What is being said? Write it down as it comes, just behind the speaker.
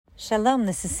Shalom,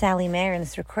 this is Sally Mayer, and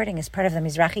this recording is part of the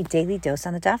Mizrahi Daily Dose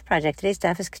on the Daf Project. Today's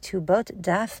Daf is Ketubot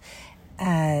Daf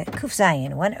Kuf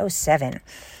Zayin 107.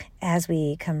 As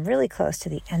we come really close to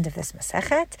the end of this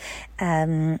Masechet,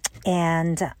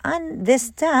 and on this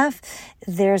Daf,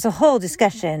 there's a whole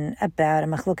discussion about a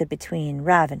machloket between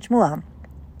Rav and Shmuel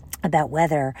about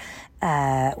whether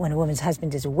when a woman's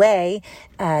husband is away,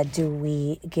 do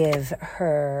we give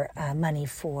her money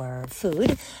for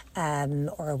food,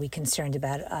 or are we concerned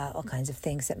about all kinds of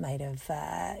things that might have,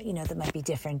 that might be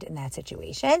different in that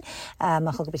situation?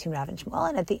 Machloket between Rav and Shmuel.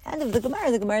 And at the end of the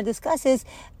Gemara discusses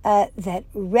that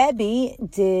Rebbe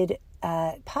did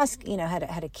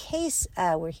had a case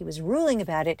where he was ruling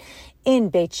about it in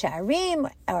Beit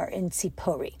Sha'arim or in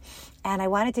Tzipori. And I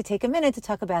wanted to take a minute to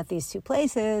talk about these two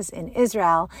places in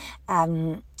Israel,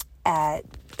 one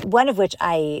of which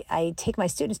I take my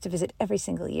students to visit every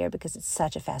single year because it's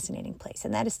such a fascinating place,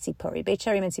 and that is Tzipori. Beit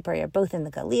Sha'arim and Tzipori are both in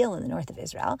the Galil in the north of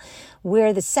Israel,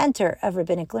 where the center of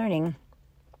rabbinic learning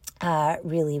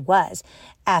really was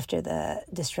after the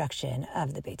destruction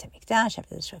of the Beit HaMikdash, after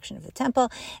the destruction of the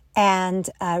temple. And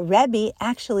Rabbi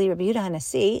Yehuda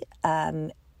HaNasi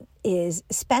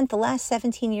spent the last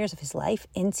 17 years of his life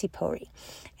in Tzipori.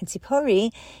 And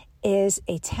Tzipori is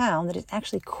a town that is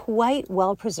actually quite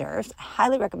well preserved. I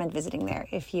highly recommend visiting there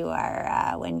if you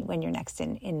are when you're next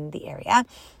in the area.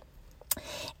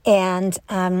 And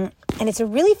it's a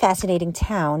really fascinating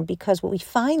town because what we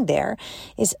find there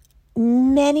is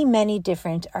many, many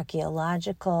different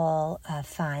archaeological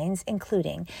finds,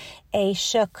 including a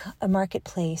shuk, a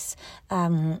marketplace.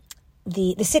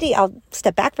 The city, I'll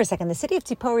step back for a second. The city of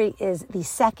Tzipori is the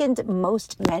second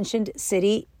most mentioned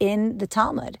city in the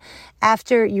Talmud.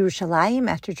 After Yerushalayim,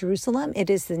 after Jerusalem, it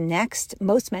is the next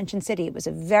most mentioned city. It was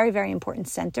a very, very important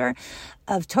center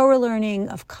of Torah learning,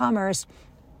 of commerce.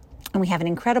 And we have an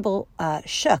incredible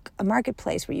shuk, a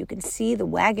marketplace where you can see the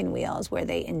wagon wheels where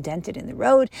they indented in the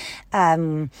road.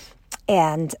 And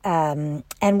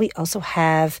we also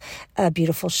have a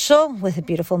beautiful shul with a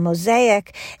beautiful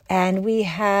mosaic, and we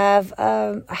have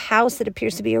a house that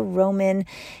appears to be a Roman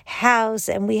house,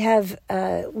 and we have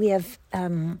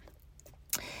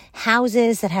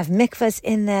houses that have mikvahs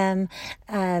in them,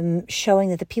 showing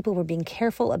that the people were being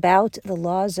careful about the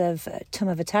laws of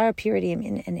tumah v'tara, purity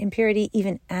and impurity,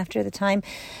 even after the time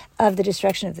of the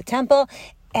destruction of the temple.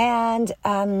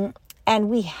 And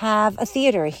we have a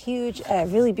theater, a huge,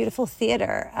 really beautiful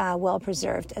theater, well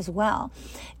preserved as well.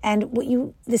 And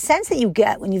the sense that you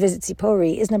get when you visit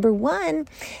Tzipori is, number one,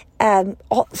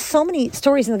 so many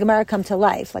stories in the Gemara come to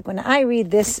life. Like when I read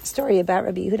this story about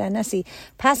Rabbi Yehuda HaNasi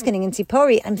paskening in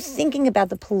Tzipori, I'm thinking about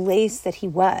the place that he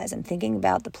was. I'm thinking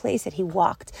about the place that he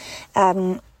walked.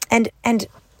 And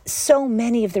so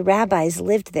many of the rabbis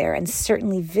lived there and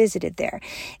certainly visited there.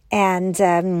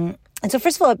 And so,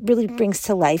 first of all, it really brings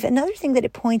to life. Another thing that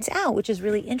it points out, which is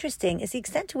really interesting, is the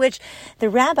extent to which the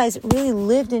rabbis really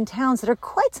lived in towns that are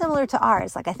quite similar to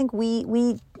ours. Like, I think we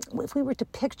if we were to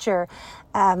picture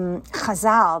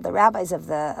Chazal, the rabbis of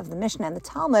the Mishnah and the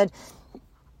Talmud,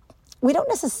 we don't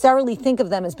necessarily think of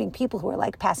them as being people who are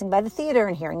like passing by the theater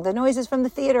and hearing the noises from the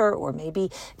theater, or maybe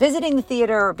visiting the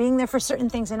theater or being there for certain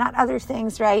things and not other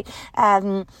things, right?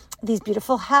 These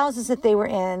beautiful houses that they were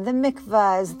in, the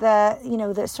mikvahs,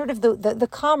 the sort of the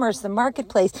commerce, the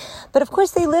marketplace. But of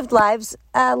course, they lived lives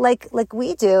like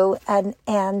we do, and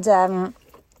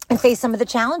face some of the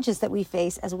challenges that we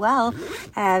face as well.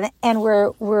 And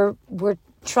we're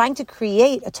trying to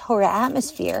create a Torah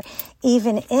atmosphere,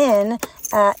 even in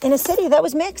a city that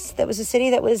was mixed. That was a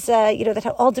city that was, that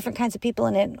had all different kinds of people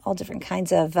in it, all different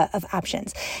kinds of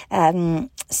options.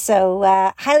 So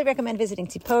highly recommend visiting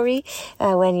Tzipori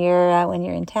when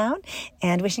you're in town,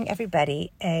 and wishing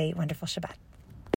everybody a wonderful Shabbat.